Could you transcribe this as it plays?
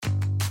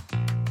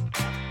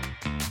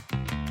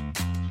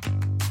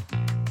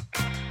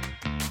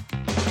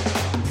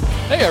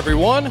Hey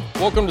everyone,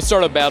 welcome to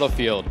Startup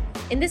Battlefield.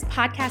 In this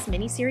podcast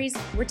mini-series,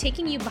 we're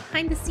taking you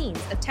behind the scenes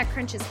of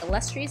TechCrunch's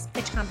illustrious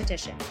pitch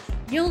competition.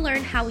 You'll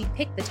learn how we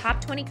pick the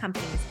top 20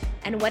 companies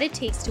and what it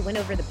takes to win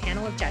over the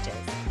panel of judges.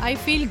 I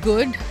feel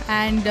good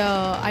and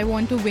I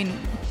want to win.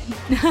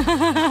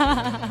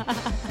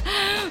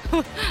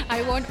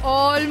 I want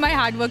all my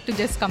hard work to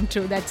just come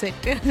true, that's it.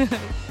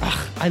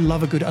 I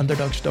love a good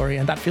underdog story,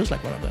 and that feels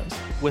like one of those.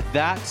 With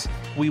that,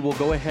 we will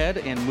go ahead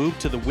and move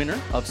to the winner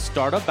of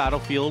Startup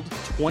Battlefield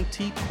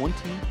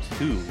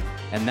 2022.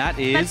 And that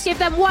is... Let's give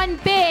them one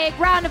big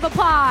round of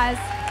applause.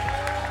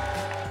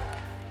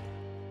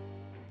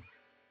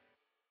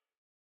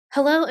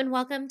 Hello and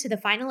welcome to the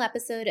final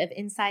episode of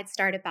Inside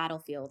Startup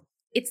Battlefield.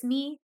 It's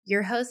me,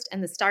 your host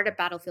and the Startup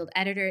Battlefield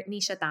editor,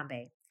 Nisha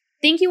Tambe.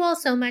 Thank you all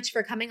so much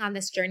for coming on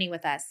this journey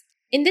with us.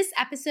 In this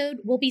episode,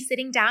 we'll be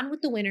sitting down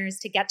with the winners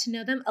to get to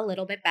know them a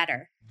little bit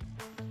better.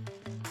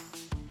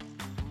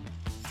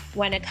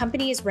 When a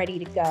company is ready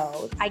to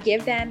go, I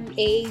give them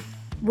a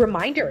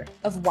reminder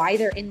of why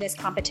they're in this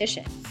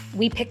competition.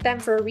 We pick them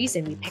for a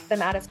reason. We pick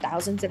them out of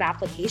thousands of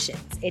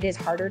applications. It is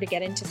harder to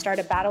get into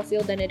Startup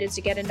Battlefield than it is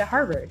to get into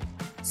Harvard.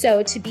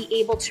 So to be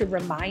able to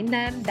remind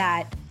them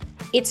that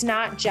it's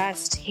not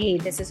just, hey,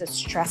 this is a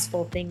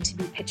stressful thing to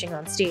be pitching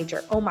on stage,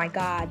 or, oh my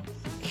God,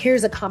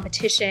 here's a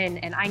competition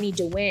and I need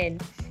to win.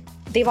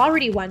 They've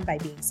already won by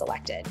being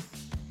selected.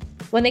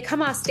 When they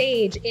come off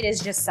stage, it is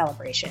just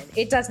celebration.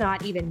 It does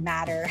not even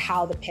matter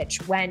how the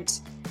pitch went.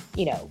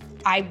 You know,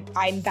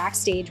 I'm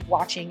backstage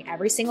watching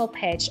every single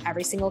pitch,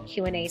 every single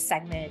Q&A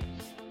segment.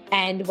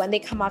 And when they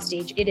come off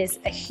stage, it is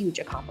a huge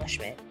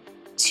accomplishment.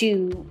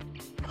 To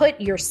put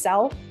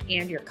yourself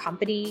and your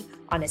company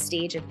on a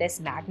stage of this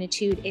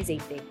magnitude is a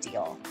big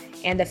deal.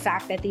 And the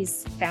fact that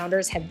these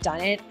founders have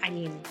done it, I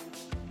mean,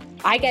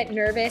 I get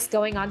nervous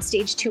going on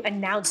stage to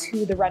announce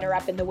who the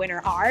runner-up and the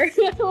winner are,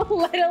 let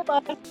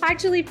alone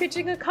actually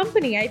pitching a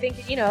company. I think,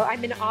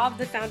 I'm in awe of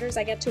the founders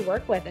I get to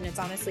work with, and it's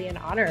honestly an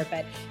honor.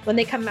 But when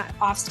they come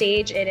off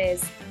stage, it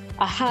is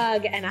a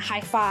hug and a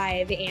high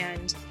five,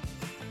 and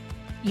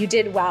you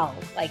did well.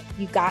 Like,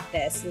 you got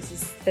this.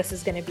 This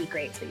is going to be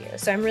great for you.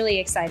 So I'm really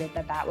excited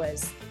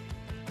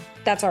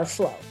that's our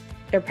flow.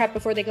 They're prepped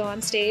before they go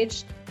on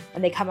stage,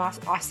 and they come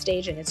off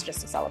stage, and it's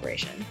just a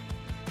celebration.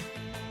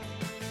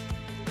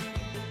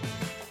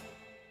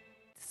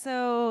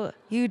 So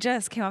you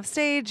just came off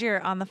stage, you're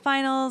on the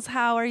finals.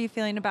 How are you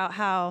feeling about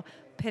how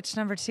pitch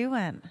number 2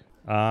 went?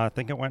 I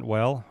think it went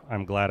well.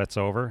 I'm glad it's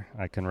over.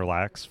 I can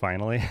relax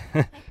finally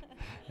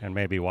and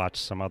maybe watch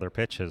some other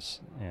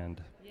pitches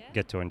and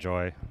get to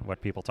enjoy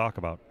what people talk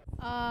about.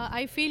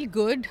 I feel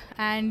good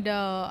and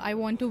I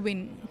want to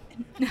win.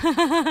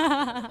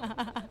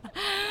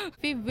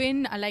 We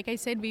win, like I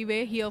said, we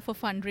were here for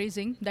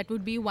fundraising. That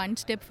would be one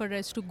step for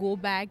us to go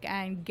back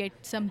and get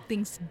some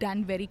things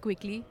done very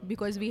quickly,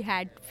 because we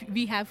have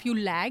few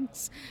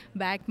lags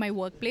back my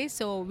workplace.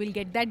 So we'll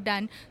get that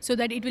done so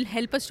that it will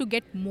help us to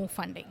get more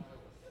funding.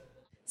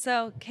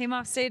 So came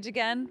off stage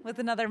again with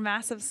another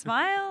massive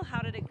smile. How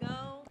did it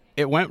go?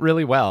 It went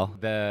really well.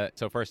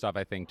 So first off,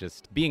 I think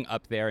just being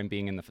up there and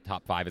being in the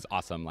top 5 is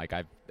awesome. Like,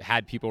 I've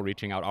had people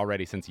reaching out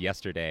already since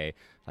yesterday,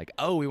 like,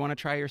 oh, we want to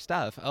try your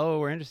stuff. Oh,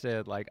 we're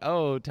interested. Like,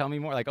 oh, tell me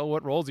more. Like, oh,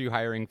 what roles are you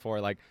hiring for?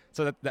 Like,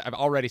 so that I've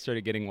already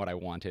started getting what I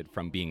wanted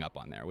from being up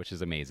on there, which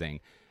is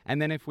amazing.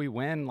 And then if we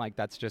win, like,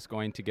 that's just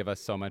going to give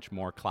us so much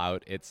more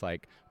clout. It's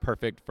like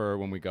perfect for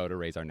when we go to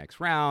raise our next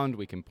round.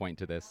 We can point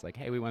to this, like,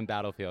 hey, we won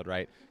Battlefield,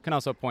 right? Can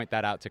also point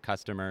that out to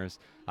customers.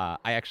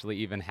 I actually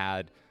even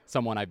had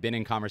someone I've been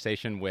in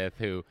conversation with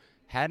who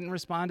hadn't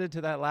responded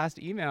to that last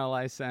email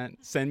I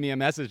send me a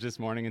message this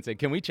morning and say,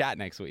 can we chat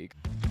next week?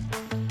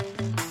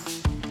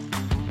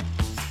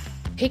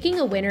 Picking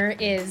a winner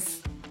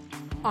is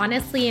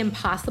honestly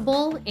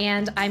impossible,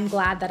 and I'm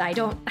glad that I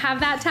don't have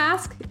that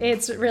task.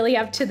 It's really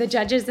up to the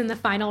judges in the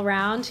final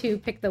round who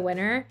pick the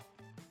winner.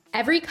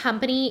 Every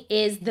company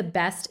is the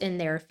best in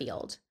their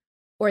field,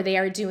 or they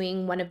are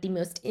doing one of the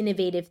most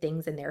innovative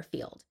things in their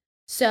field.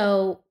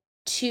 So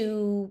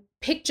to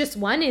pick just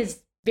one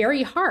is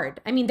very hard.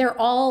 I mean, they're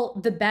all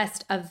the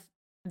best of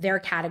their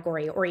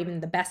category, or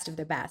even the best of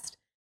the best.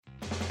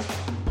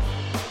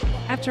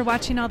 After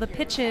watching all the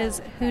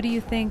pitches, who do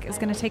you think is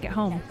going to take it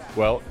home?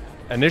 Well,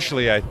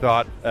 initially I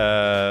thought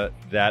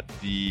that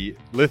the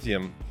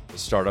lithium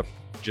startup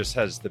just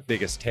has the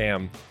biggest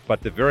TAM,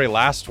 but the very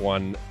last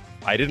one,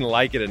 I didn't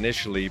like it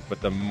initially,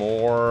 but the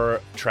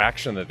more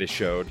traction that they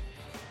showed,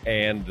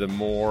 and the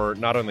more,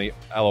 not only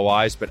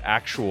LOIs, but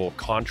actual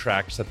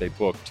contracts that they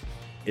booked,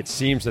 it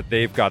seems that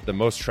they've got the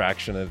most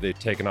traction, and they've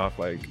taken off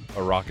like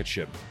a rocket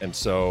ship. And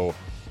so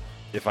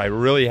if I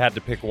really had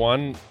to pick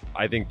one,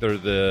 I think they're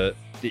the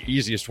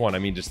easiest one. I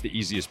mean, just the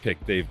easiest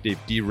pick. They've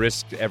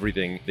de-risked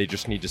everything. They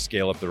just need to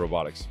scale up the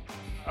robotics.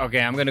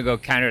 Okay, I'm going to go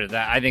counter to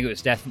that. I think it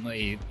was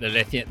definitely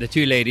the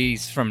two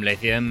ladies from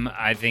Lithium.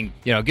 I think,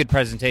 good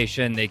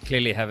presentation. They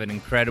clearly have an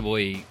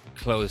incredibly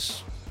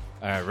close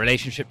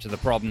relationship to the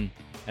problem.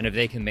 And if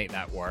they can make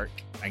that work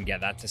and get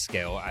that to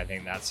scale, I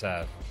think that's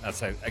a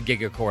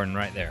gigacorn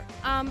right there.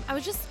 I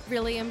was just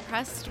really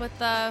impressed with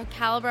the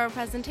caliber of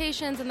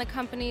presentations and the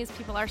companies.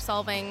 People are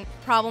solving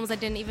problems I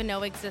didn't even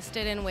know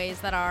existed in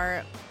ways that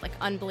are like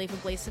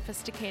unbelievably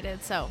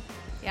sophisticated. So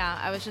yeah,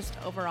 I was just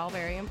overall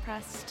very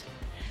impressed.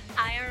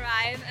 I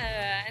arrived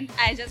and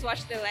I just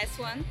watched the last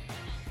one,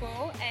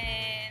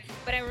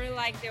 but I really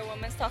like the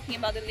women talking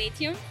about the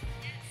lithium.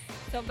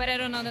 So, but I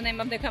don't know the name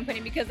of the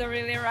company because I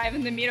really arrived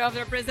in the middle of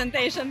their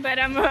presentation, but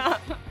I'm...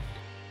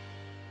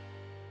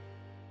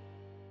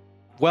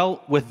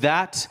 Well, with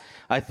that,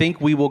 I think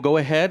we will go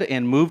ahead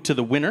and move to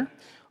the winner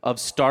of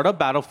Startup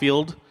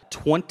Battlefield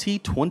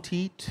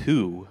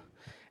 2022,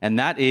 and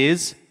that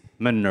is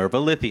Minerva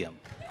Lithium.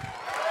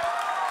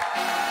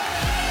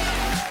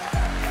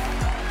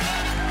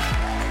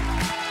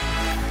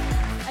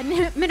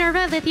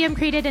 Minerva Lithium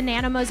created a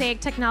nanomosaic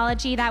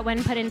technology that,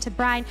 when put into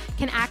brine,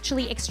 can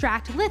actually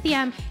extract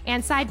lithium,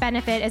 and side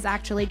benefit is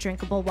actually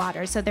drinkable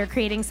water. So they're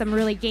creating some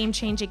really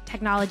game-changing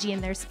technology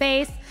in their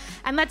space.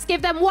 And let's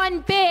give them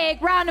one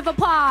big round of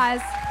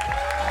applause.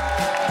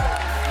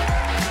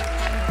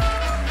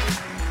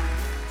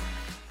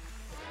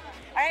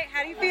 All right,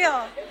 how do you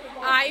feel?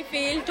 I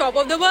feel top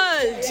of the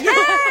world. Yay!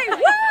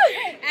 Woo!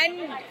 And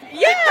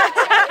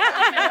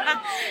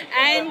yeah.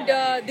 And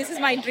this is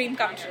my dream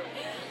come true.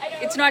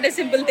 It's not a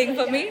simple thing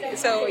for me.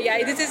 So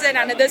yeah, this is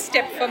another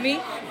step for me,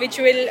 which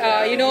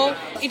will,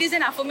 it is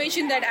an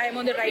affirmation that I am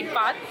on the right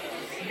path.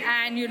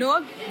 And,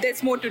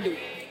 there's more to do.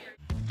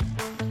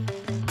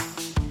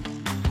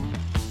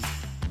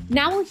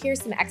 Now we'll hear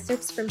some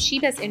excerpts from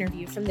Sheba's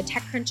interview from the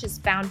TechCrunch's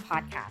Found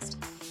podcast.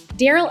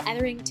 Daryl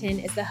Etherington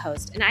is the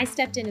host, and I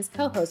stepped in as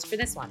co-host for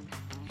this one.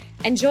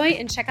 Enjoy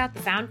and check out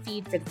the Found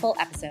feed for the full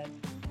episode.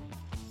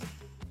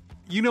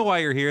 You know why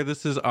you're here.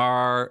 This is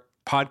our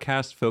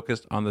podcast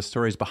focused on the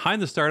stories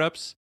behind the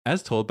startups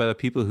as told by the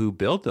people who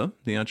build them,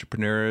 the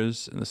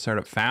entrepreneurs and the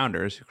startup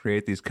founders who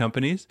create these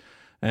companies.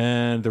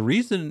 And the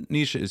reason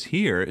Nisha is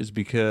here is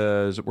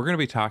because we're going to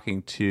be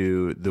talking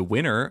to the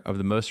winner of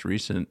the most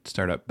recent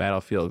Startup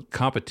Battlefield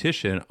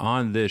competition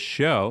on this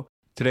show.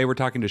 Today, we're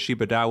talking to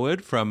Sheba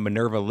Dawood from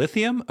Minerva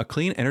Lithium, a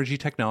clean energy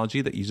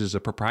technology that uses a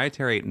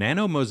proprietary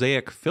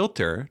nanomosaic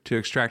filter to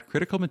extract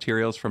critical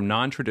materials from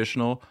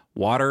non-traditional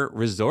water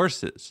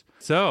resources.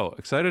 So,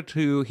 excited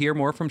to hear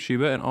more from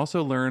Sheba and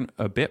also learn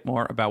a bit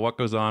more about what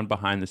goes on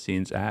behind the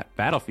scenes at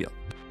Battlefield.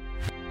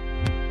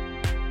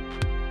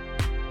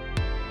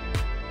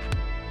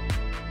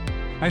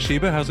 Hi,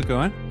 Sheba. How's it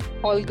going?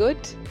 All good.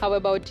 How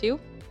about you?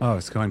 Oh,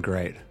 it's going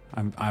great.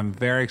 I'm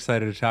very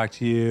excited to talk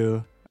to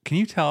you. Can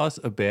you tell us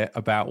a bit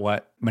about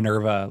what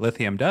Minerva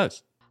Lithium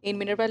does? In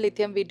Minerva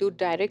Lithium, we do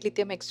direct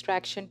lithium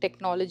extraction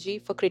technology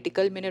for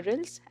critical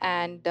minerals.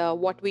 And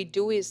what we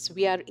do is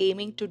we are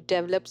aiming to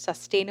develop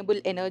sustainable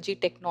energy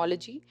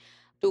technology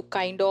to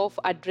kind of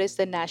address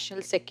the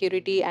national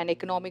security and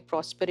economic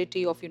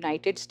prosperity of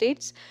United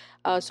States.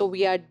 So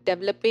we are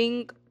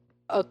developing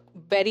a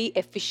very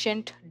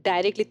efficient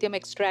direct lithium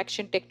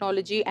extraction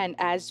technology and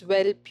as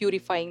well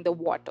purifying the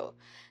water.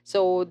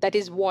 So that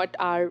is what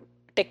our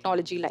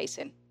technology lies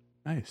in.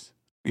 Nice.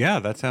 Yeah,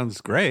 that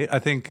sounds great. I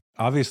think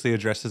obviously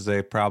addresses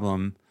a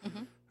problem,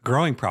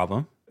 growing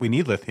problem. We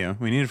need lithium.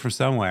 We need it from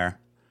somewhere.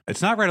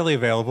 It's not readily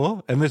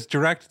available. And the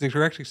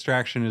direct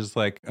extraction is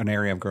like an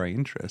area of growing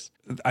interest.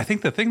 I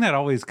think the thing that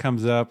always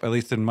comes up, at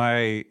least in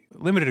my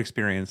limited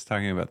experience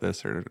talking about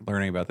this or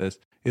learning about this,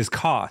 is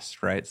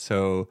cost, right?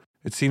 So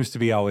it seems to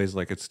be always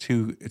like it's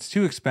too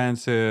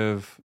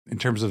expensive in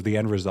terms of the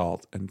end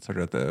result and sort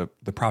of the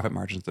profit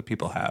margins that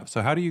people have.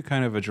 So how do you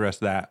kind of address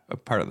that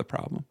part of the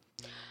problem?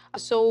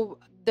 So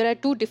there are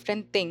two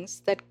different things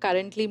that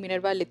currently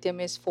Minerva Lithium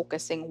is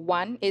focusing.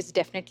 One is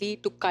definitely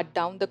to cut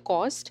down the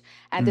cost.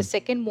 And the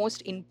second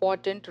most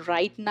important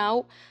right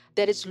now,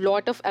 there is a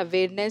lot of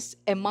awareness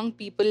among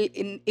people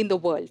in the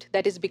world.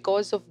 That is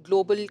because of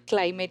global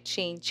climate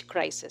change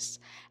crisis.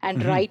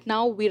 And right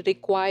now we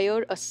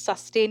require a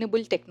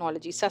sustainable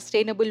technology,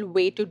 sustainable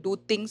way to do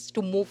things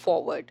to move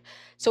forward.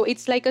 So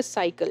it's like a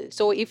cycle.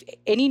 So if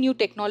any new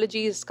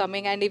technology is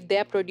coming and if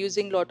they're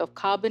producing a lot of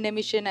carbon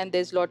emission and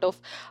there's a lot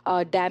of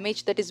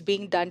damage that is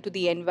being done to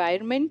the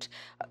environment,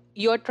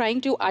 you're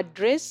trying to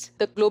address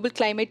the global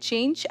climate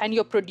change and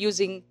you're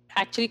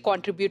actually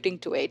contributing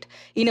to it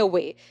in a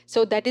way.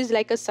 So that is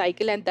like a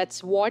cycle, and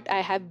that's what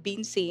I have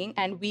been seeing.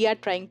 And we are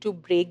trying to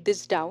break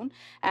this down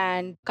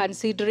and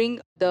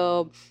considering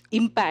the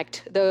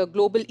impact, the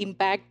global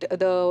impact,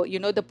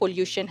 the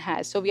pollution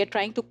has. So we are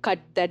trying to cut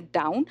that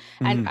down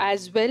and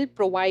as well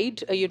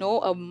provide,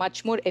 a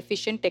much more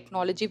efficient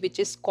technology, which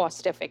is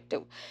cost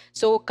effective.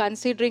 So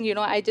considering,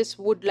 I just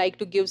would like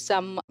to give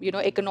some,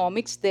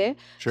 economics there.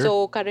 Sure.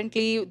 So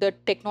currently the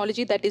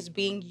technology that is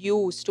being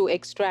used to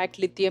extract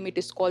lithium, it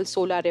is called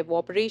solar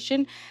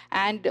evaporation.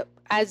 And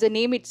as the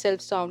name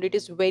itself sounds, it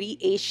is very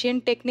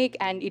ancient technique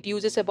and it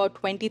uses about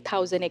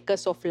 20,000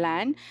 acres of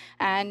land.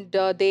 And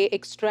they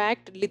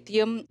extract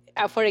lithium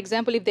For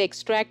example, if they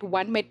extract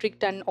 1 metric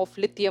ton of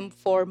lithium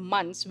for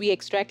months, we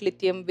extract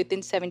lithium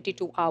within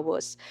 72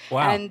 hours.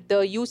 Wow. And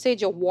the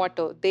usage of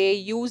water, they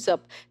use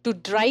up, to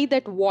dry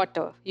that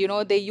water,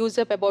 they use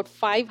up about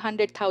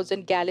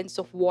 500,000 gallons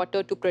of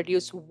water to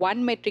produce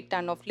 1 metric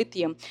ton of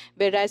lithium,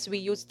 whereas we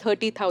use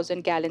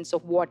 30,000 gallons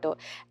of water.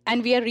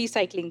 And we are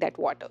recycling that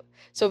water.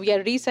 So we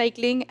are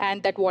recycling,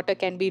 and that water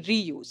can be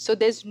reused. So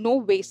there's no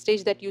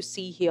wastage that you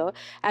see here.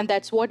 And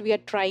that's what we are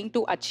trying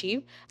to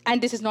achieve.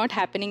 And this is not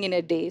happening in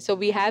a day. So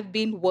we have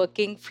been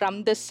working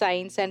from the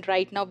science, and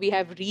right now we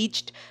have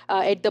reached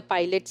at the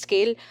pilot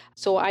scale.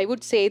 So I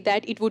would say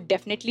that it would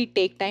definitely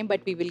take time,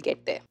 but we will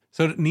get there.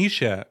 So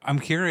Nisha, I'm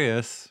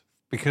curious,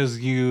 because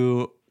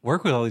you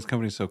work with all these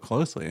companies so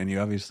closely, and you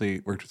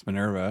obviously worked with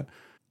Minerva.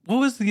 What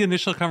was the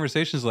initial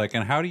conversations like,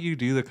 and how do you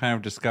do the kind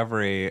of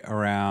discovery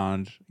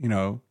around,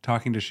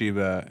 talking to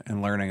Shiba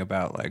and learning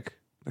about like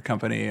the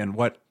company, and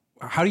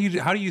how do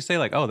you say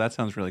like, oh, that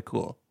sounds really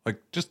cool?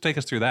 Like, just take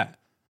us through that.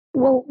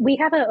 Well, we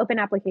have an open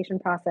application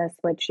process,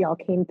 which y'all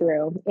came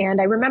through.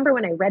 And I remember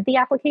when I read the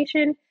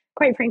application,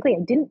 quite frankly,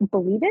 I didn't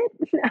believe it.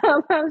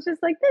 I was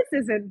just like,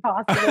 this isn't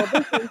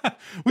possible.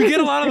 We get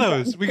a lot of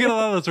those. We get a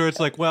lot of those where it's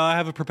like, well, I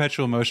have a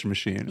perpetual motion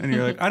machine. And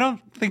you're like, I don't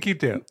think you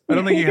do. I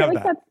don't think you have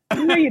that.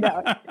 No, you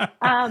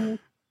don't.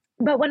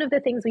 But one of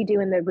the things we do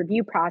in the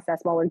review process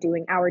while we're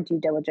doing our due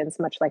diligence,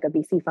 much like a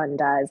VC fund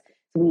does,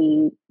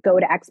 we go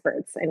to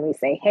experts and we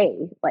say,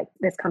 hey, like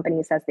this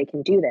company says they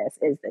can do this.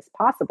 Is this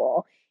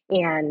possible?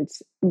 And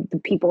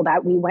the people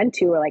that we went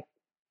to were like,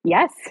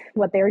 yes,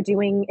 what they're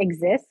doing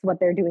exists. What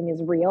they're doing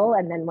is real.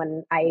 And then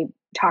when I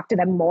talked to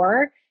them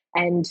more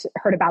and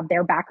heard about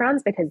their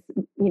backgrounds, because,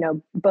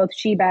 both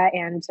Shiba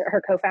and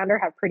her co-founder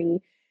have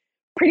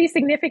pretty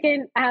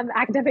significant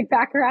academic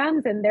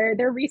backgrounds, and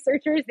they're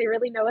researchers. They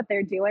really know what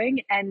they're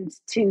doing. And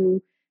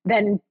to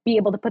then be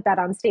able to put that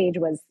on stage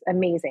was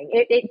amazing.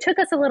 It took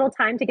us a little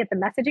time to get the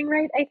messaging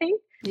right, I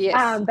think.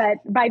 Yes. But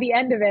by the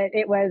end of it,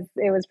 it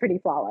was pretty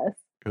flawless.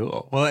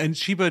 Cool. Well, and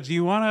Shiba, do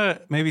you want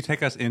to maybe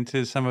take us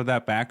into some of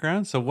that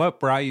background? So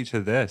what brought you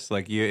to this?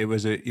 Like,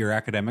 was it your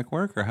academic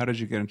work, or how did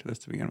you get into this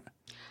to begin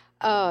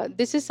with?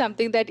 This is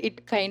something that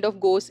it kind of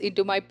goes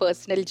into my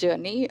personal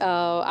journey.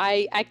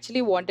 I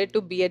actually wanted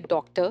to be a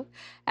doctor,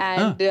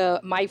 and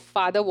my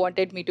father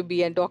wanted me to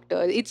be a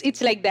doctor.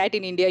 It's like that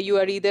in India. You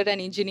are either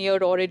an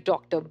engineer or a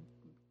doctor,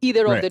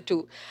 either of the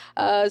two.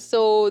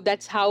 So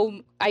that's how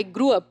I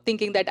grew up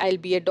thinking that I'll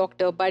be a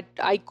doctor, but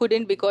I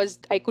couldn't, because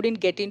I couldn't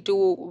get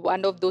into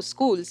one of those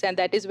schools. And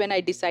that is when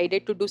I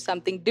decided to do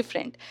something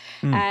different.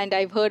 And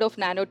I've heard of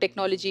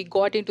nanotechnology,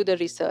 got into the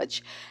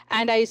research.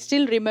 And I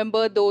still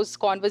remember those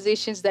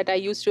conversations that I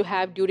used to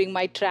have during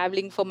my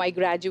traveling for my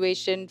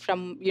graduation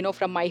from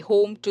my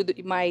home to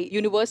my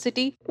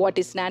university. What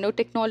is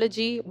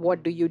nanotechnology?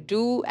 What do you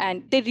do?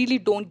 And they really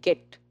don't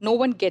get. No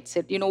one gets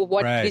it,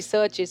 what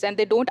research is, and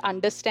they don't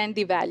understand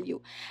the value.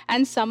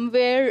 And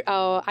somewhere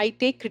I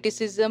take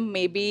criticism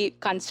maybe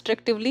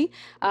constructively.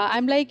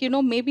 I'm like,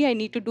 maybe I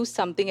need to do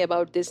something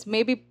about this.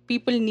 Maybe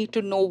people need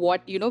to know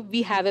what,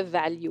 we have a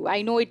value.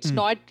 I know it's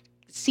not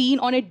seen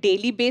on a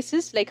daily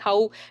basis, like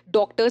how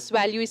doctors'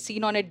 value is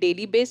seen on a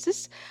daily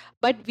basis,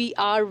 but we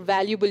are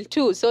valuable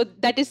too. So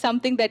that is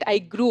something that I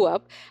grew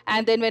up.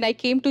 And then when I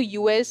came to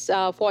US,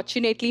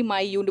 fortunately, my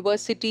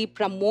university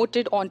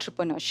promoted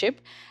entrepreneurship.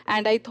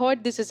 And I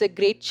thought this is a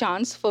great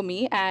chance for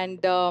me.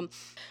 And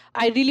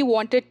I really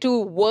wanted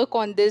to work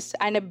on this,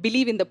 and I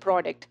believe in the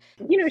product.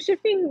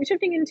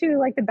 Shifting into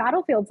like the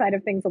battlefield side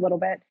of things a little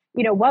bit,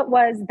 what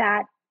was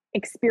that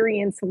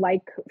experience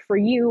like for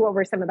you? What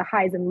were some of the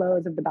highs and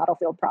lows of the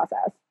battlefield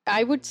process?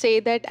 I would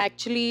say that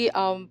actually,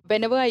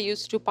 whenever I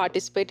used to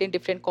participate in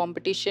different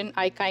competition,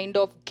 I kind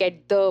of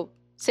get the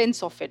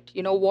sense of it,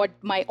 what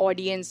my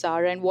audience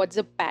are and what's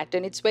the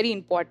pattern. It's very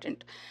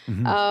important.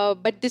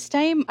 But this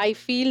time I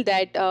feel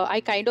that I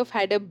kind of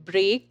had a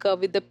break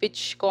with the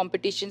pitch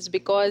competitions,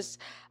 because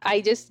I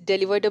just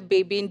delivered a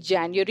baby in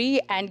January,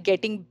 and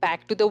getting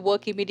back to the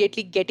work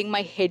immediately, getting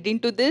my head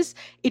into this,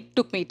 it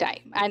took me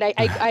time. And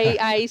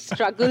I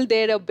struggled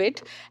there a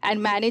bit,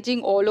 and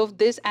managing all of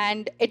this.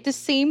 And at the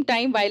same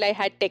time, while I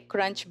had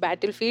TechCrunch,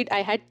 Battlefield,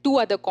 I had 2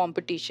 other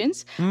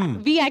competitions.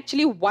 We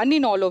actually won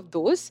in all of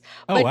those.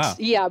 Oh, wow.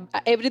 Yeah,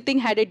 everything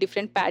had a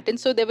different pattern.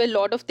 So there were a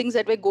lot of things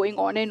that were going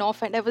on and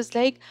off. And I was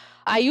like,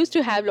 I used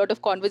to have a lot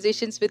of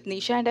conversations with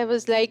Nisha, and I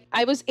was like,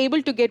 I was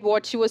able to get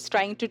what she was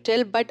trying to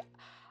tell, but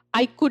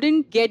I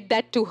couldn't get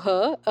that to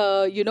her.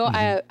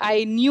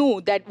 I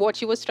knew that what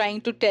she was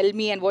trying to tell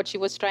me and what she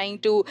was trying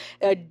to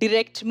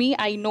direct me,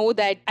 I know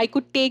that I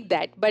could take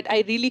that, but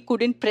I really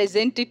couldn't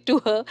present it to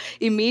her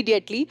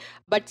immediately.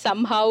 But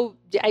somehow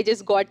I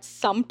just got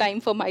some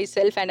time for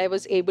myself, and I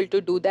was able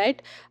to do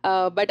that.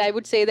 But I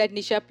would say that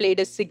Nisha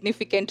played a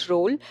significant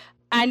role.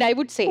 And I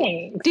would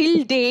say,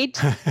 till date,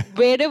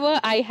 wherever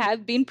I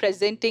have been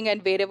presenting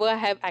and wherever I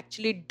have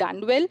actually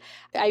done well,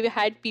 I've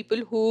had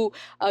people who,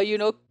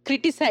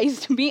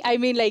 criticized me. I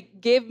mean,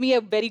 like, gave me a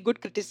very good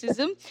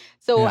criticism.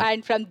 So,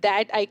 and from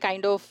that, I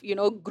kind of,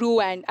 grew,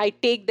 and I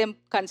take them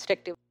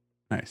constructive.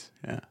 Nice.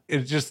 Yeah. It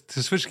just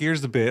to switch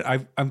gears a bit,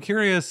 I'm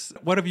curious,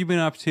 what have you been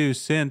up to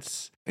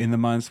since in the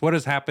months? What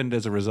has happened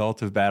as a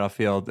result of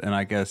Battlefield? And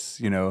I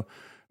guess,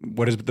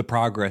 what has the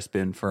progress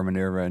been for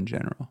Minerva in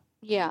general?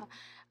 Yeah,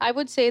 I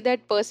would say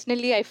that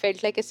personally, I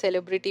felt like a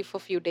celebrity for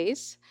a few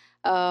days.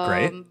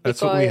 Great. That's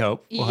what we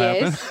hope will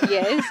happen.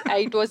 Yes,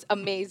 it was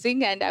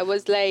amazing. And I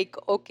was like,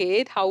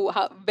 okay,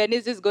 when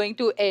is this going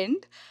to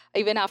end?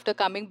 Even after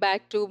coming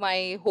back to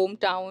my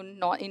hometown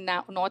in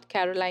North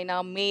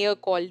Carolina, mayor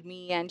called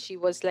me and she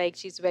was like,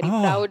 she's very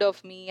proud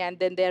of me. And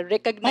then they're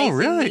recognizing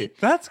me. Oh, really?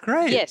 That's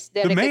great. Yes.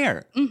 The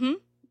mayor. Mm-hmm.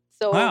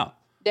 So wow.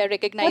 They're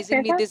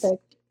recognizing me this. fantastic.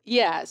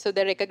 Yeah. So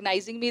they're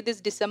recognizing me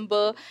this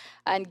December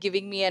and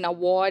giving me an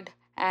award.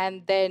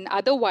 And then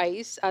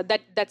otherwise,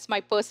 that's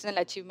my personal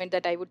achievement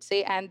that I would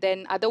say. And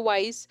then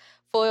otherwise,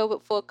 for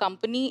a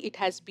company, it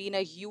has been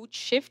a huge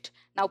shift.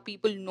 Now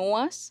people know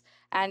us.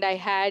 And I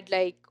had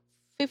like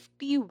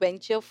 50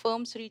 venture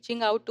firms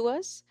reaching out to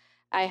us.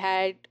 I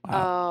had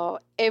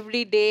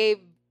every day,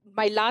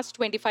 my last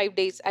 25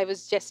 days, I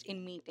was just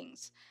in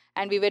meetings.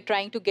 And we were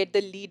trying to get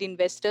the lead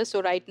investors.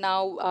 So right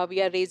now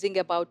we are raising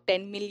about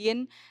 10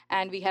 million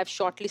and we have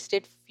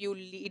shortlisted few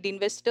lead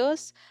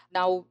investors.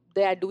 Now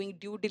they are doing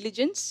due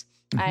diligence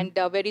and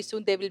very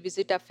soon they will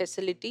visit our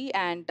facility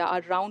and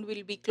our round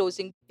will be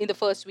closing in the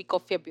first week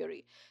of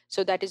February.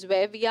 So that is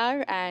where we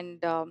are.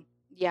 And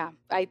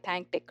I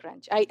thank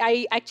TechCrunch.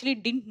 I actually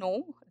didn't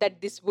know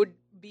that this would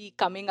be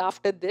coming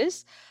after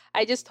this.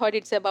 I just thought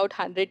it's about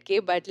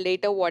 100K, but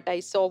later what I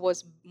saw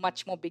was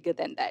much more bigger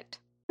than that.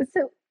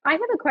 So I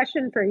have a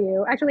question for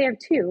you. Actually, I have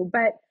two.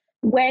 But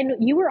when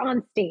you were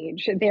on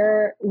stage,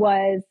 there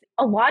was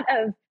a lot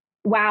of,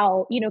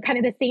 wow, kind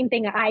of the same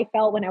thing I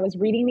felt when I was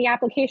reading the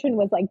application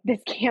was like,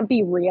 this can't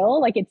be real.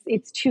 Like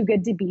it's too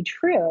good to be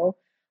true.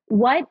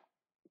 What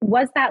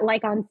was that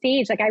like on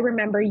stage? Like I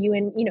remember you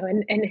and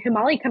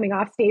Himali coming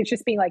off stage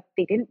just being like,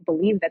 they didn't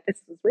believe that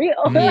this was real.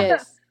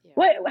 Yes.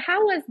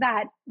 How was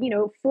that,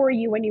 for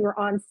you when you were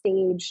on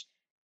stage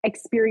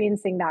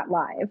experiencing that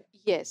live?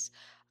 Yes.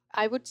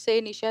 I would say,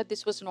 Nisha,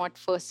 this was not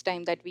first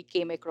time that we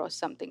came across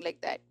something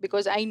like that.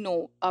 Because I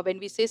know when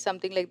we say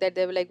something like that,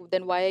 they were like,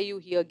 then why are you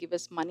here? Give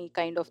us money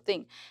kind of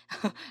thing.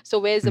 So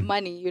where's the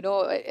money?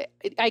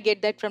 I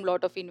get that from a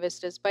lot of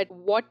investors. But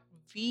what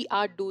we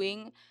are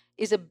doing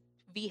is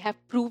we have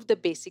proved the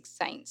basic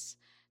science.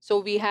 So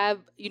we have,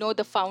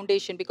 the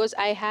foundation, because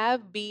I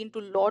have been to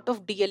a lot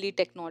of DLE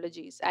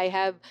technologies. I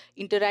have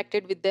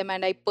interacted with them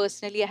and I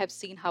have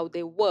seen how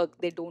they work.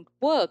 They don't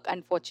work,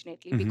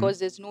 unfortunately, because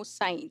there's no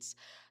science.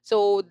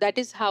 So that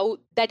is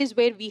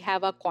where we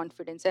have our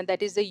confidence. And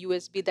that is the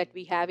USB that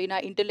we have in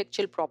our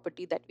intellectual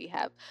property that we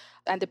have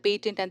and the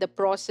patent and the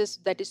process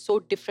that is so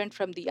different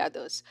from the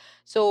others.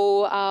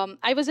 So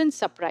I wasn't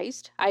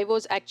surprised. I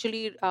was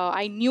actually,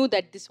 I knew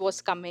that this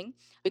was coming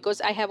because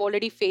I have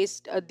already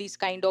faced these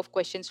kind of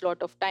questions a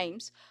lot of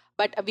times.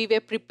 But we were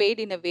prepared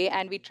in a way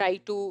and we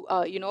tried to,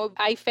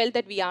 I felt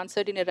that we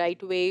answered in a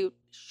right way,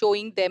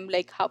 showing them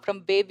like how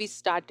from where we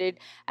started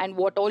and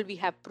what all we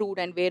have proved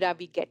and where are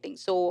we getting.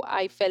 So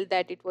I felt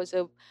that it was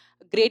a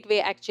great way,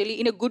 actually,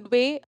 in a good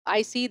way.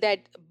 I see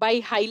that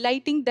by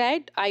highlighting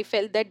that, I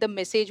felt that the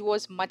message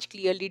was much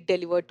clearly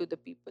delivered to the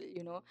people,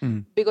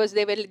 because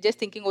they were just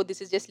thinking, oh,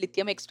 this is just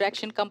lithium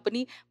extraction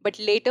company. But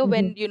later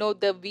when,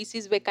 the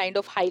VCs were kind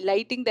of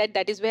highlighting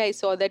that is where I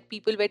saw that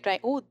people were trying,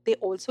 oh, they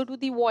also do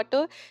the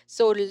water.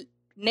 So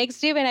next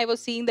day when I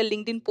was seeing the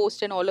LinkedIn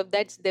post and all of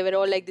that, they were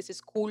all like, this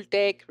is cool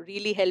tech,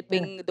 really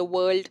helping the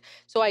world.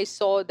 So I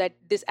saw that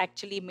this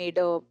actually made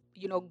a,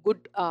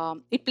 good,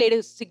 it played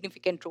a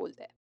significant role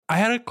there. I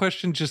had a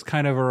question just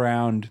kind of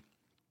around,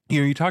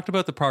 you talked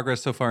about the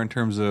progress so far in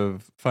terms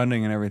of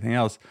funding and everything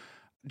else.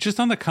 Just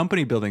on the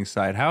company building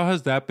side, how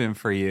has that been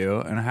for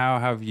you? And how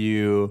have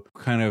you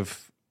kind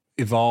of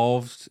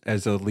evolved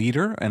as a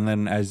leader? And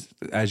then as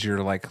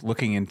you're like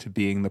looking into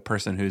being the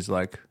person who's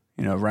like,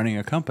 running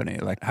a company,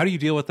 like how do you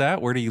deal with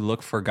that? Where do you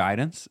look for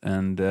guidance?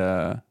 And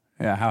how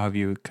have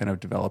you kind of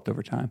developed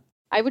over time?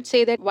 I would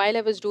say that while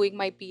I was doing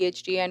my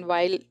PhD and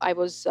while I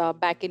was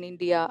back in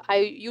India, I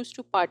used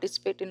to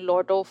participate in a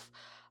lot of,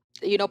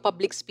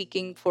 public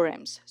speaking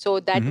forums. So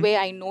that way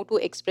I know to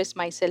express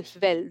myself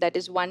well. That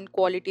is one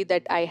quality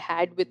that I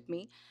had with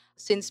me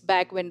since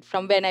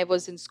from when I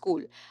was in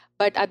school.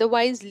 But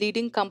otherwise,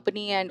 leading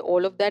company and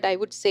all of that, I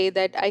would say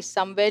that I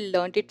somewhere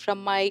learned it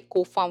from my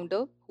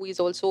co-founder, who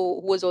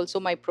was also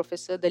my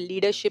professor, the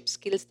leadership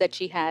skills that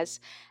she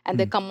has and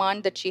the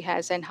command that she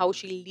has and how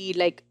she lead.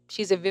 Like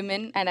she's a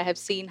woman and I have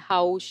seen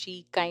how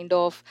she kind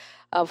of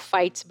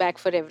fights back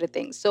for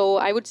everything. So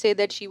I would say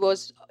that she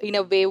was in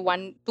a way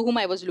one to whom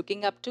I was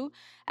looking up to.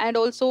 And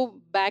also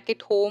back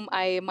at home,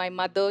 my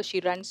mother,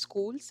 she runs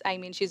schools. I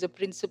mean, she's a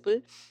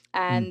principal.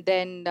 And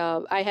then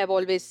I have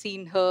always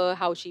seen her,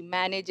 how she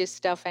manages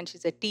stuff, and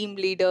she's a team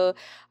leader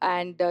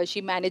and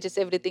she manages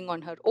everything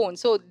on her own.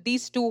 So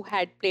these two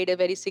had played a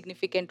very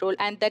significant role,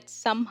 and that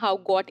somehow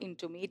got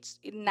into me. It's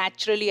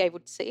naturally, I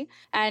would say.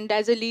 And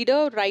as a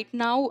leader right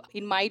now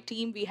in my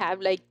team, we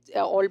have like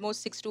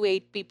almost 6 to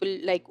 8 people,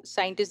 like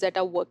scientists that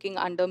are working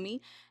under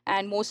me.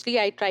 And mostly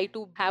I try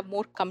to have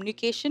more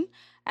communication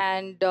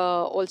and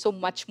also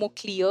much more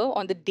clear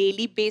on the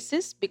daily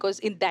basis, because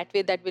in that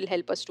way that will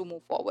help us to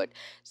move forward.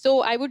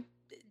 So I would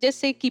just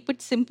say keep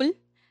it simple,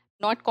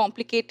 not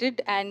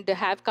complicated, and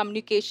have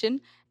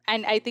communication.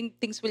 And I think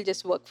things will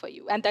just work for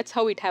you. And that's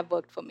how it have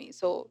worked for me.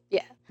 So,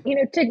 yeah.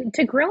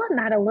 To grill on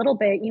that a little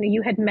bit,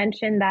 you had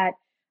mentioned that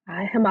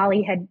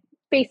Himali had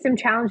faced some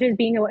challenges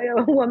being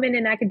a woman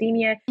in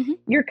academia. Mm-hmm.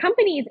 Your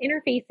company is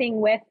interfacing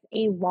with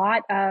a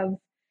lot of,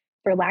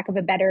 for lack of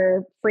a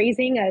better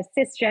phrasing,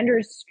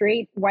 cisgender,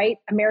 straight, white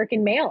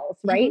American males,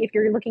 right? Mm-hmm. If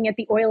you're looking at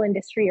the oil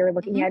industry or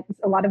looking mm-hmm.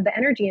 at a lot of the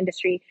energy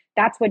industry,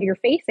 that's what you're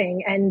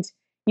facing. And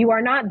you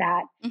are not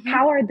that. Mm-hmm.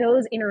 How are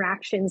those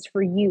interactions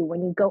for you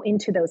when you go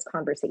into those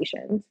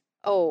conversations?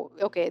 Oh,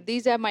 okay.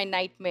 These are my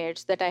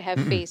nightmares that I have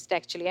faced,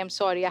 actually. I'm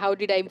sorry. How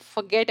did I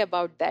forget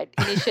about that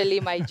initially,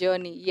 my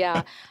journey?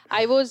 Yeah.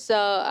 I was,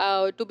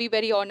 to be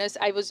very honest,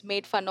 I was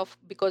made fun of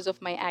because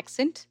of my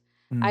accent.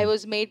 I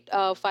was made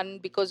fun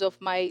because of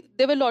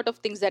there were a lot of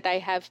things that I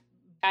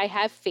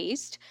have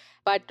faced.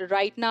 But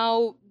right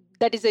now,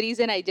 that is the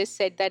reason I just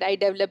said that I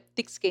developed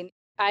thick skin.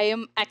 I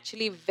am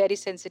actually very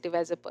sensitive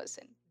as a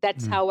person.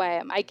 That's how I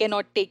am. I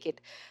cannot take it.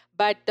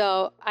 But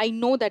I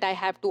know that I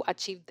have to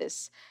achieve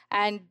this.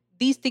 And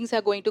these things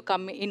are going to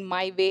come in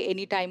my way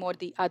anytime or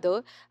the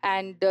other.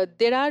 And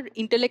there are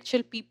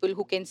intellectual people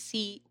who can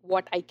see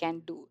what I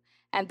can do.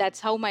 And that's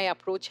how my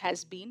approach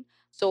has been.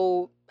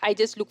 So I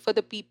just look for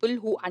the people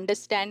who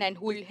understand and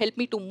who will help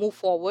me to move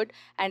forward.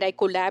 And I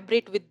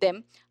collaborate with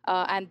them.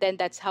 And then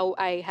that's how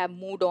I have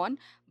moved on.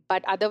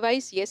 But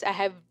otherwise, yes, I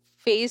have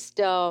faced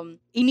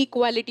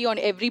inequality on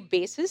every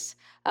basis,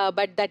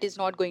 but that is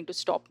not going to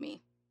stop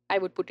me. I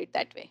would put it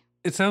that way.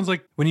 It sounds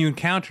like when you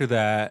encounter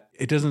that,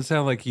 it doesn't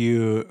sound like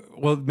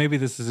well, maybe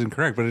this is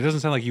incorrect, but it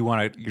doesn't sound like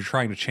you're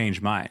trying to change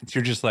minds.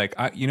 You're just like,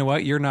 you know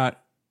what? You're not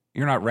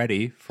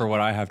ready for what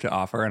I have to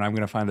offer, and I'm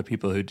going to find the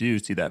people who do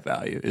see that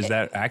value. Is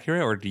that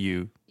accurate, or do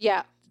you?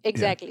 Yeah,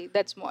 exactly. Yeah.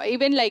 That's more.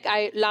 Even like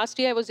last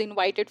year I was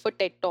invited for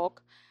TED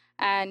Talk.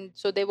 And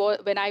so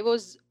when I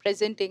was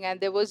presenting, and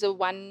there was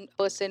one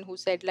person who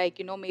said,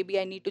 like, maybe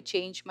I need to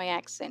change my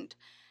accent.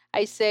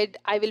 I said,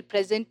 I will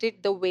present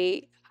it the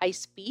way I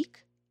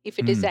speak. If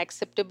it is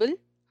acceptable,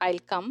 I'll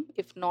come.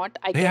 If not,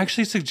 They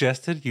actually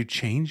suggested you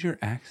change your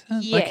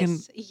accent?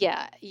 Yes.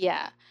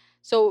 Yeah.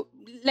 So,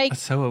 like...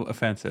 That's so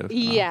offensive.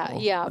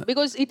 Yeah.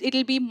 Because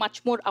it'll be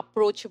much more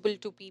approachable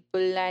to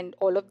people and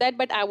all of that.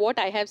 But what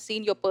I have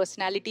seen, your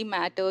personality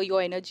matter, your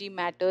energy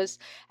matters,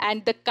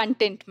 and the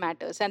content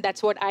matters. And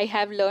that's what I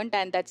have learned.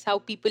 And that's how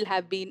people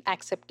have been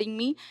accepting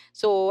me.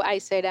 So I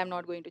said, I'm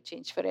not going to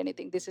change for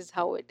anything. This is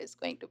how it is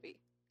going to be.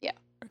 Yeah.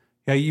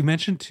 Yeah, you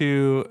mentioned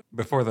too,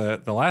 before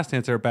the last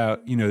answer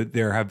about,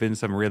 there have been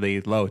some really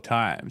low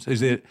times.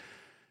 Is it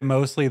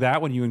mostly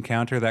that when you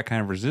encounter that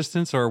kind of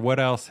resistance, or what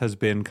else has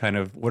been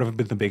what have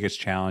been the biggest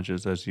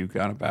challenges as you've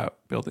gone about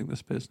building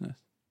this business?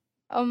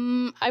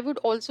 I would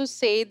also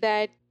say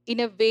that in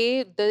a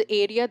way, the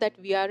area that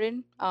we are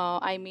in,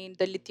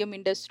 the lithium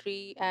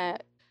industry,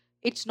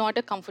 it's not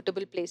a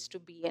comfortable place to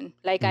be in.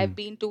 Like I've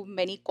been to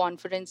many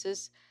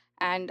conferences,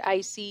 and I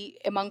see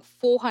among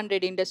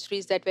 400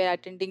 industries that were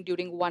attending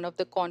during one of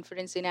the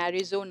conference in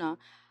Arizona,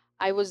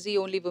 I was the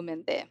only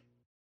woman there.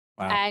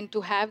 Wow. And to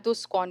have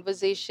those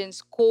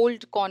conversations,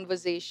 cold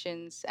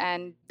conversations,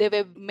 and there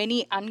were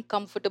many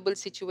uncomfortable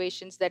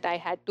situations that I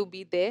had to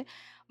be there.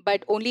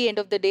 But only end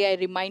of the day, I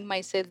remind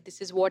myself, this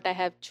is what I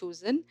have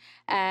chosen,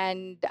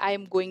 and I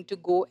am going to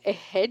go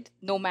ahead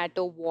no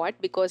matter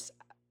what, because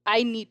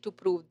I need to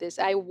prove this.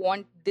 I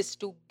want this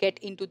to get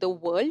into the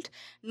world,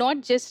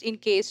 not just in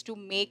case to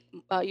make,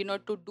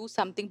 to do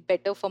something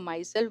better for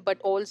myself, but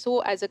also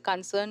as a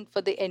concern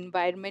for the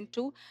environment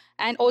too.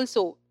 And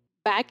also,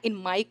 back in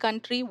my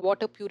country,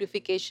 water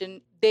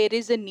purification, there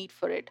is a need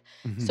for it.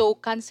 Mm-hmm. So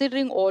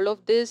considering all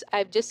of this,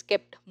 I've just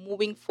kept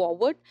moving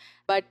forward.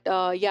 But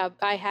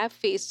I have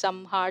faced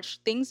some harsh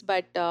things,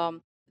 but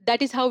that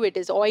is how it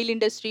is. Oil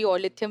industry or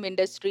lithium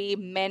industry,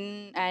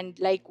 men, and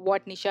like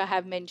what Nisha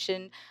have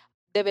mentioned,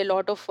 there were a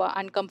lot of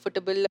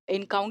uncomfortable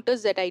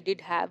encounters that I did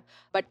have.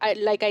 But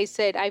like I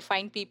said, I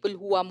find people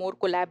who are more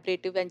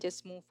collaborative and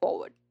just move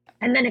forward.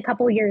 And then a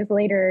couple of years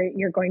later,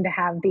 you're going to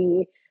have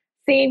the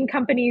same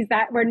companies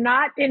that were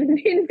not in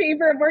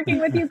favor of working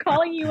with you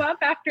calling you up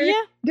after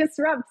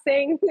Disrupt,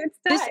 saying it's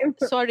time.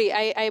 Sorry,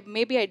 I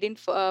maybe I didn't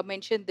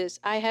mention this.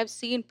 I have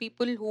seen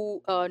people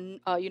who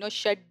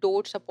shut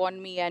doors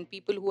upon me, and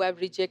people who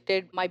have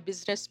rejected my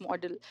business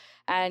model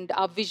and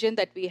our vision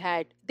that we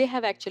had. They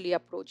have actually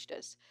approached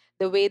us.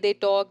 The way they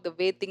talk, the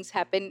way things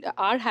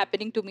are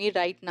happening to me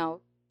right now.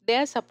 They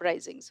are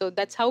surprising. So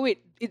that's how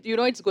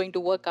it's going to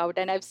work out.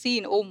 And I've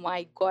seen, oh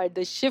my God,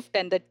 the shift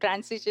and the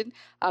transition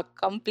are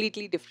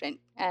completely different.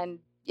 And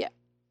yeah.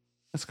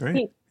 That's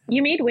great.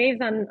 You made waves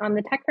on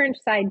the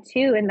TechCrunch side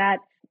too, in that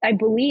I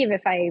believe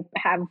if I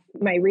have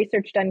my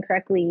research done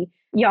correctly,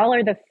 y'all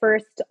are the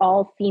first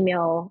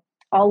all-female,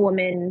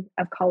 all-woman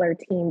of color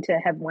team to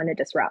have won a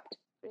Disrupt.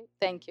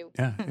 Thank you.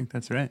 Yeah, I think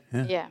that's right.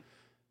 Yeah. Yeah.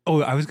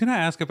 Oh, I was going to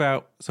ask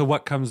about, so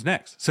what comes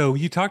next? So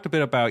you talked a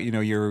bit about,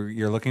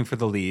 you're looking for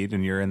the lead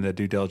and you're in the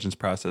due diligence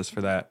process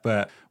for that.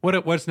 But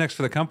what's next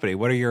for the company?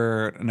 What are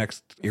your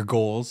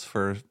goals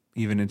for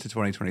even into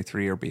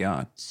 2023 or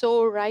beyond?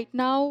 So right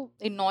now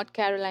in North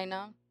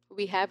Carolina,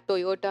 we have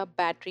Toyota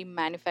battery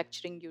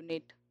manufacturing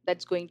unit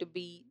that's going to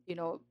be,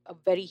 a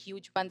very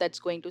huge one that's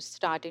going to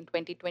start in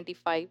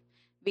 2025.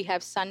 We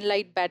have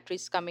Sunlight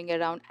batteries coming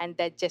around, and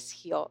they're just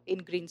here in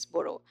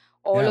Greensboro.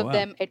 All of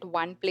them at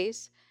one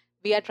place.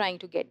 We are trying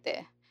to get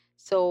there.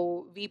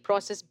 So we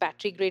process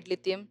battery grade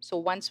lithium. So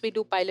once we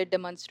do pilot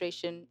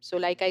demonstration, so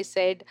like I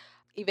said,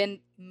 even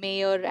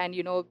mayor and,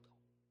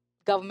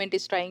 government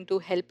is trying to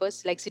help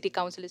us, like city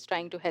council is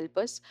trying to help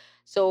us.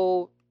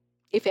 So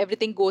if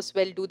everything goes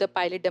well, do the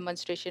pilot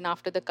demonstration.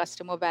 After the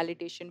customer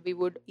validation, we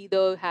would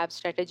either have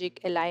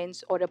strategic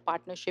alliance or a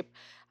partnership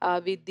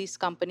with these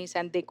companies,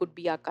 and they could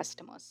be our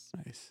customers.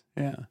 Nice.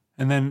 Yeah.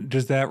 And then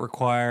does that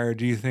require,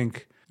 do you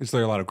think, is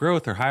there a lot of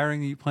growth or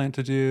hiring that you plan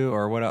to do,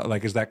 or what?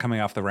 Like, is that coming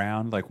off the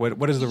round? Like,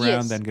 what is the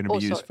round then going to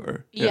be used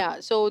for? Yeah.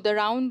 So the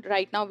round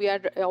right now we are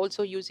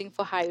also using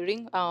for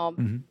hiring,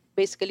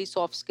 basically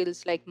soft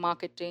skills like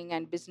marketing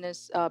and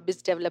business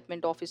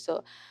development officer,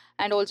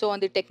 and also on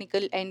the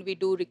technical end we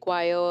do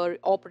require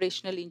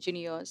operational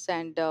engineers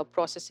and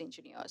process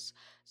engineers.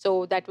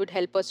 So that would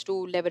help us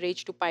to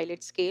leverage to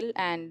pilot scale,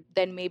 and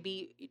then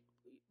maybe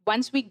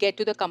once we get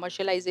to the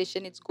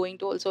commercialization, it's going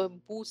to also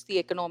boost the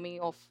economy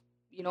of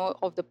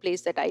the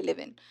place that I live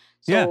in.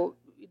 So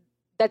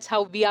that's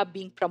how we are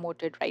being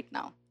promoted right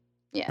now.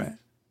 Yeah. Right.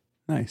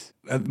 Nice.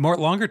 More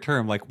longer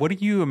term, like what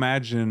do you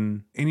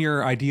imagine in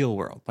your ideal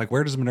world? Like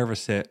where does Minerva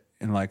sit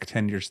in like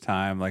 10 years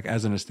time? Like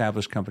as an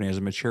established company, as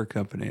a mature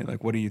company,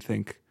 like what do you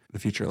think the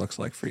future looks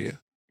like for you?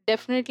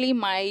 Definitely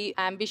my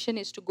ambition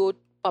is to go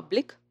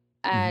public,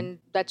 and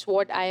that's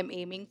what I am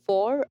aiming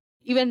for.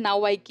 Even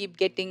now, I keep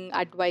getting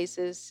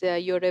advices.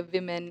 You're a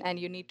woman and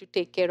you need to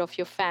take care of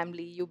your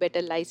family. You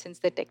better license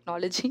the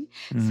technology.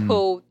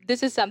 So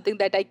this is something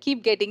that I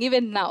keep getting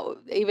even now,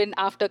 even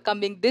after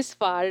coming this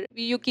far,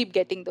 you keep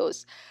getting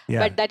those. Yeah.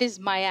 But that is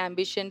my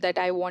ambition, that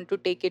I want to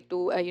take it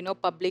to,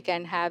 public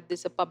and have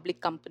this a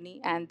public company.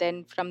 And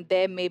then from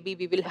there, maybe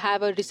we will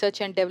have a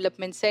research and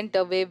development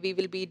center where we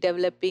will be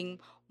developing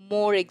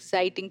more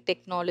exciting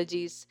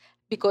technologies,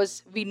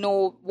 because we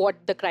know what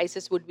the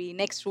crisis would be.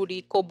 Next would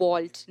be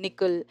cobalt,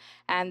 nickel,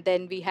 and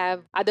then we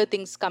have other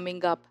things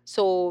coming up.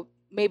 So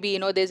maybe,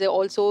 there's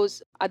also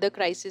other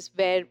crisis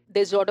where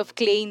there's a lot of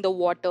clay in the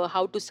water,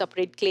 how to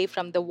separate clay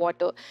from the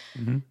water.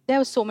 There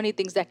are so many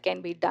things that can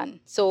be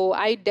done. So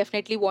I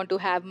definitely want to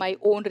have my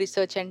own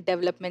research and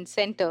development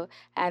center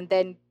and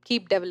then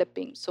keep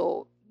developing.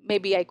 So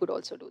maybe I could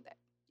also do that.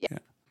 Yeah.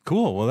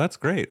 Cool. Well, that's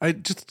great. I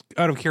just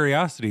out of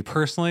curiosity,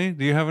 personally,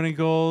 do you have any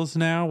goals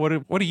now?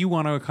 What do you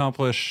want to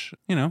accomplish,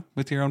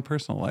 with your own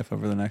personal life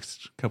over the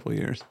next couple of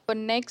years? For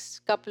next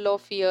couple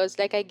of years,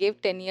 like I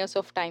gave 10 years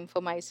of time for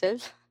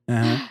myself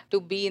to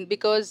be in,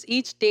 because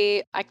each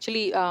day,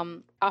 actually,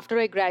 after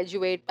I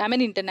graduate, I'm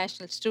an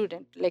international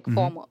student, like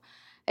former.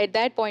 At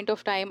that point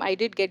of time, I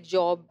did get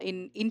job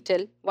in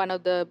Intel, one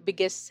of the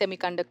biggest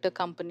semiconductor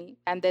company.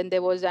 And then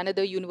there was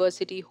another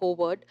university,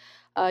 Howard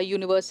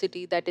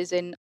University, that is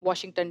in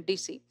Washington,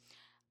 D.C.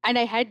 And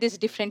I had these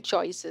different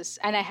choices.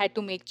 And I had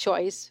to make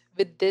choice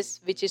with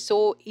this, which is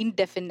so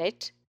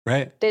indefinite.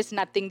 Right. There's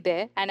nothing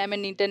there. And I'm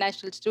an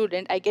international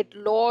student. I get a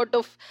lot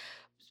of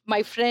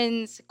my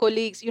friends,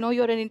 colleagues,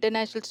 you're an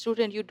international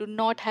student. You do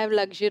not have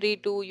luxury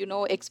to,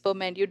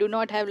 experiment. You do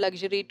not have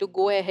luxury to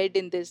go ahead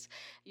in this.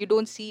 You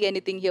don't see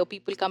anything here.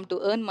 People come to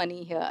earn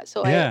money here.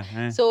 So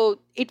so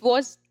it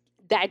was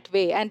that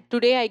way. And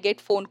today I get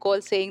phone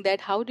calls saying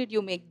that, how did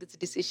you make this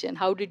decision?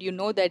 How did you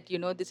know that,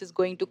 this is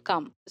going to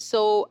come?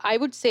 So I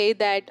would say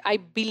that I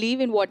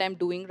believe in what I'm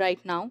doing right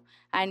now.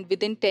 And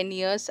within 10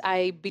 years,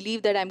 I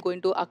believe that I'm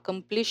going to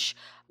accomplish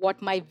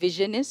what my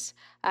vision is.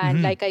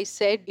 And like I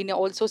said, in a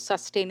also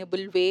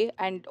sustainable way,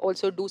 and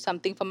also do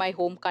something for my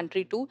home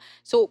country too.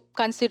 So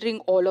considering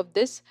all of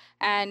this,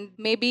 and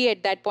maybe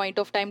at that point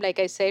of time, like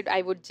I said,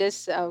 I would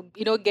just,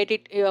 get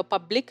it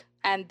public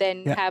and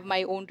then have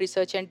my own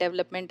research and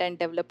development and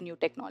develop new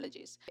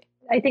technologies.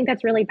 I think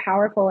that's really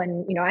powerful.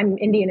 And, I'm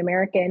Indian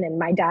American, and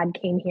my dad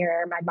came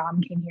here, my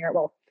mom came here.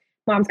 Well,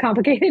 mom's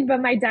complicated, but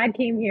my dad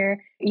came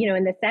here,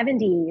 in the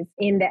 70s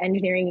in the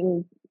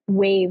engineering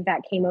wave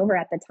that came over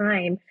at the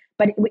time.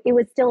 But it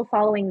was still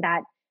following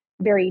that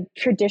very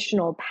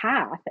traditional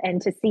path.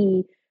 And to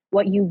see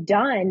what you've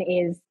done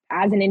is,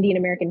 as an Indian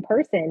American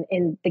person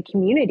in the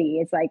community,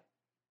 it's like,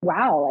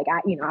 wow, like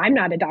I'm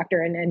not a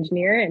doctor and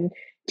engineer, and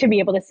to be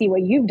able to see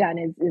what you've done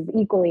is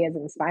equally as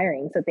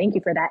inspiring. So thank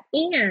you for that.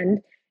 And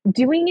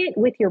doing it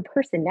with your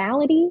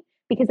personality,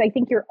 because I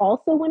think you're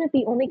also one of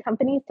the only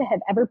companies to have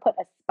ever put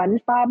a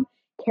SpongeBob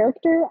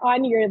character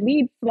on your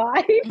lead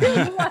slide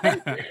was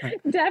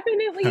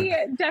definitely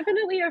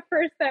a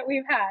first that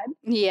we've had.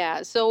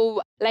 Yeah.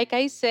 So, like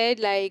I said,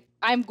 like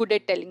I'm good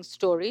at telling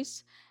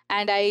stories.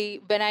 And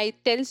when I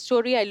tell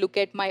story, I look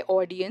at my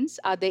audience.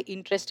 Are they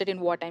interested in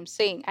what I'm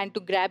saying? And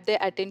to grab their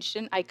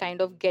attention, I kind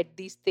of get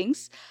these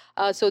things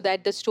so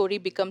that the story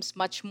becomes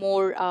much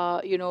more,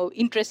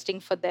 interesting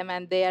for them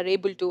and they are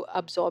able to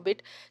absorb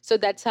it. So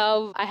that's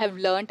how I have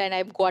learned and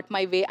I've got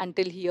my way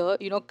until here,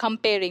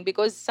 comparing,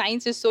 because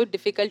science is so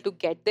difficult to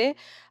get there.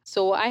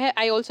 So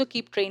I also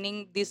keep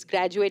training these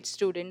graduate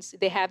students.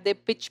 They have their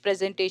pitch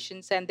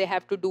presentations and they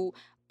have to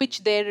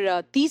pitch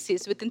their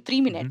thesis within 3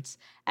 minutes.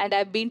 And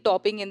I've been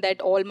topping in that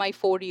all my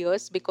 4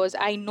 years because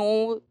I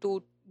know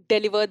to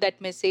deliver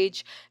that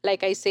message.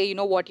 Like I say,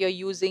 what you're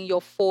using,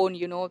 your phone,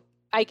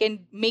 I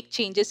can make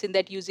changes in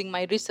that using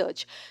my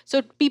research.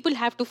 So people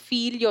have to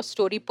feel your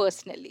story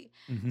personally.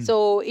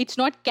 So it's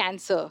not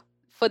cancer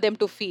for them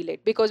to feel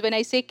it. Because when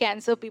I say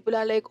cancer, people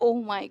are like,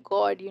 oh my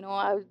God,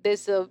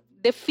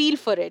 they feel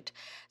for it.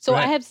 So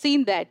right. I have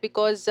seen that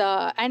because,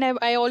 and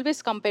I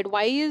always compared,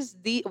 why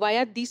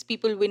are these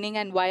people winning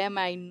and why am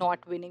I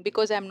not winning?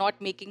 Because I'm not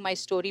making my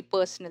story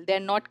personal. They're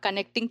not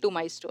connecting to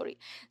my story.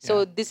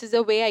 So this is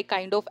a way I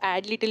kind of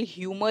add little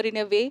humor in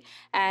a way,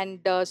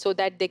 and so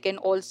that they can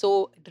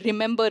also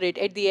remember it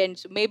at the end.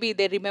 So maybe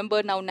they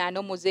remember now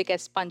Nano Mosaic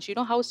as Sponge. You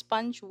know how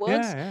Sponge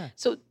works? Yeah.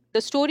 So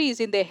the story is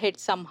in their head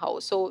somehow.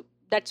 So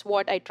that's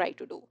what I try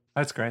to do.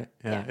 That's great.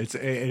 Yeah. It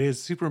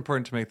is super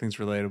important to make things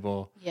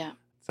relatable. Yeah.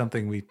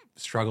 Something we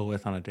struggle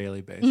with on a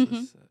daily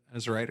basis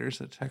as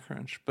writers at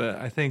TechCrunch. But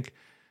I think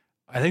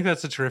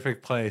that's a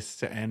terrific place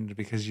to end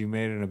because you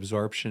made an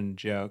absorption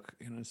joke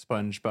in a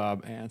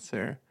SpongeBob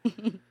answer,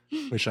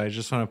 which I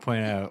just want to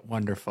point out.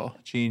 Wonderful.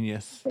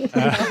 Genius.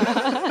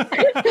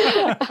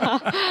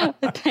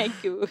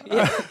 Thank you.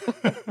 Yeah.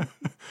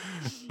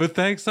 But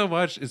thanks so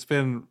much. It's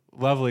been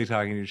lovely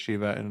talking to you,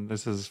 Shiva, and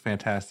this is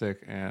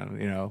fantastic. And,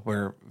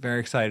 we're very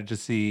excited to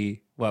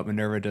see what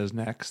Minerva does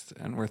next.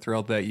 And we're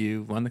thrilled that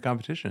you won the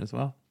competition as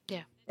well.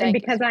 Yeah. And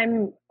because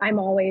I'm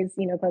always,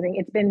 closing,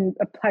 it's been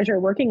a pleasure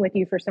working with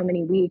you for so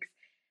many weeks.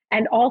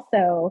 And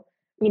also,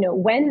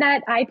 when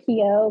that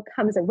IPO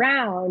comes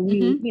around,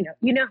 you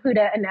know who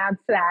to announce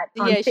that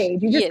on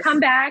stage. You just come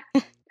back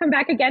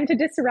again to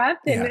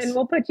Disrupt and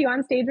we'll put you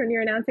on stage when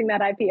you're announcing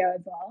that IPO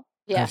as well.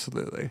 Yeah.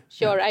 Absolutely.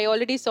 Sure. Yeah. I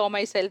already saw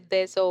myself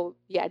there. So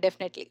yeah,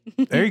 definitely.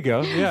 There you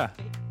go. Yeah.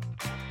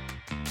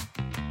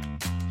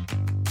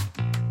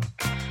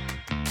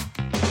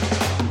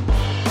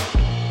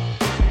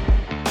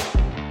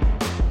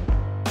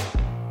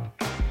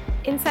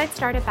 Inside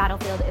Startup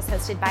Battlefield is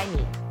hosted by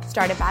me,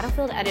 Startup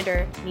Battlefield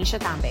editor Nisha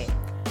Tambe.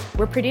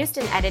 We're produced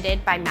and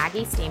edited by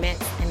Maggie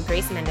Stamets and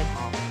Grace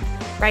Mendenhall.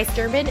 Bryce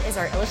Durbin is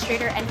our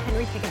illustrator and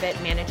Henry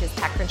Pickabit manages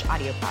TechCrunch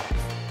audio products.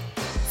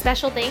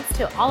 Special thanks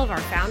to all of our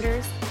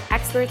founders,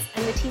 experts,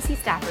 and the TC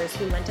staffers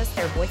who lent us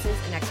their voices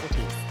and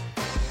expertise.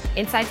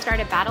 Inside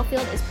Startup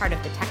Battlefield is part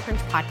of the TechCrunch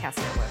Podcast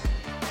Network.